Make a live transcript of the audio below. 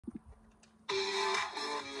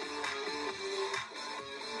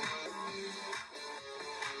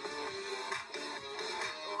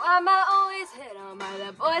Why am I always hit on by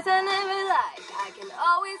the boys I never like? I can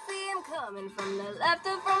always see him coming from the left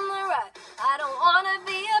or from the right. I don't wanna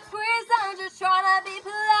be a priest, I'm just trying to be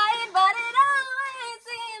polite, but it always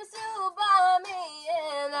seems to bother me.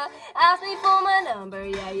 And ask me for my number,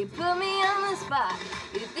 yeah, you put me on the spot.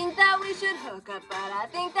 You think that we should hook up, but I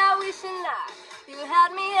think that we should not. You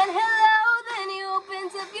had me at hello, then you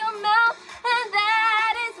opened up your mouth, and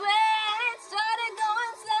that is when it started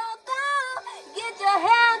going south. Get your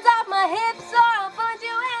hands off my hips or I'll punch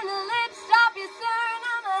you in the lips. Stop your staring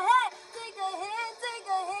at my head. Take a hint, take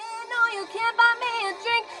a hint. No, you can't buy me a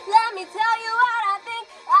drink. Let me tell you what I think.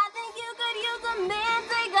 I think you could use a man.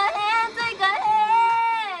 Take a hand, take a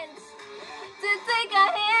hand. Take a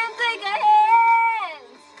hand, take a hand.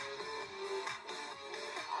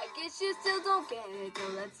 I guess you still don't get it, so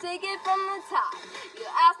let's take it from the top. You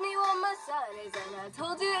asked me what my sign is, and I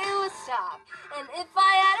told you it was stop. And if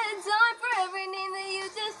I had a dime for every name that you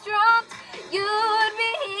just dropped, you'd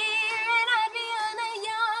be here and I'd be on a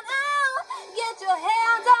yacht. Oh, get your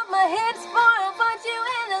hands off my hips before I punch you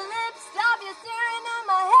in the lips. Stop your staring at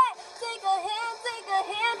my head. Take a hand, take a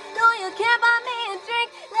hand. No, you can't buy me a drink.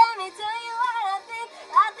 Let me tell you what I think.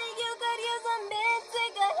 I think you could use a mint.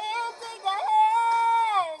 Take a hand, take a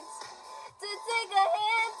hand. Take a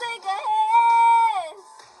hand, take a hand.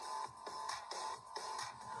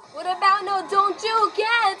 What about no, don't you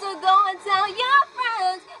get to go and tell your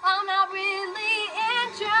friends I'm not really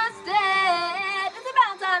interested. It's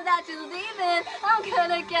about time that you're leaving. I'm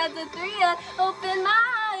gonna get the 3 and open my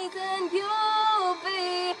eyes and you'll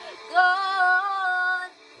be gone.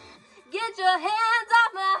 Get your hands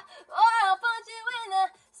off my, or I'll punch you in the,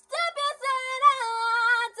 stop your staring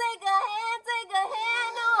out. Take a hand, take a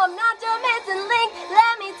hand. No, I'm not your missing link.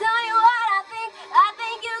 Let me tell you what I think. I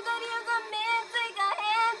think you could use a man. Take a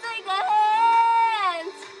hand, take a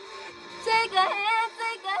hand. Take a hand,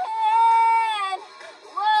 take a hand.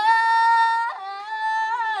 Whoa.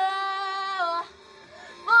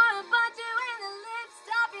 For a punch you in the lips.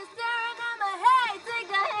 Stop your staring at my head.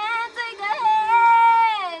 Take a hand, take a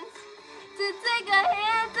hand. Take a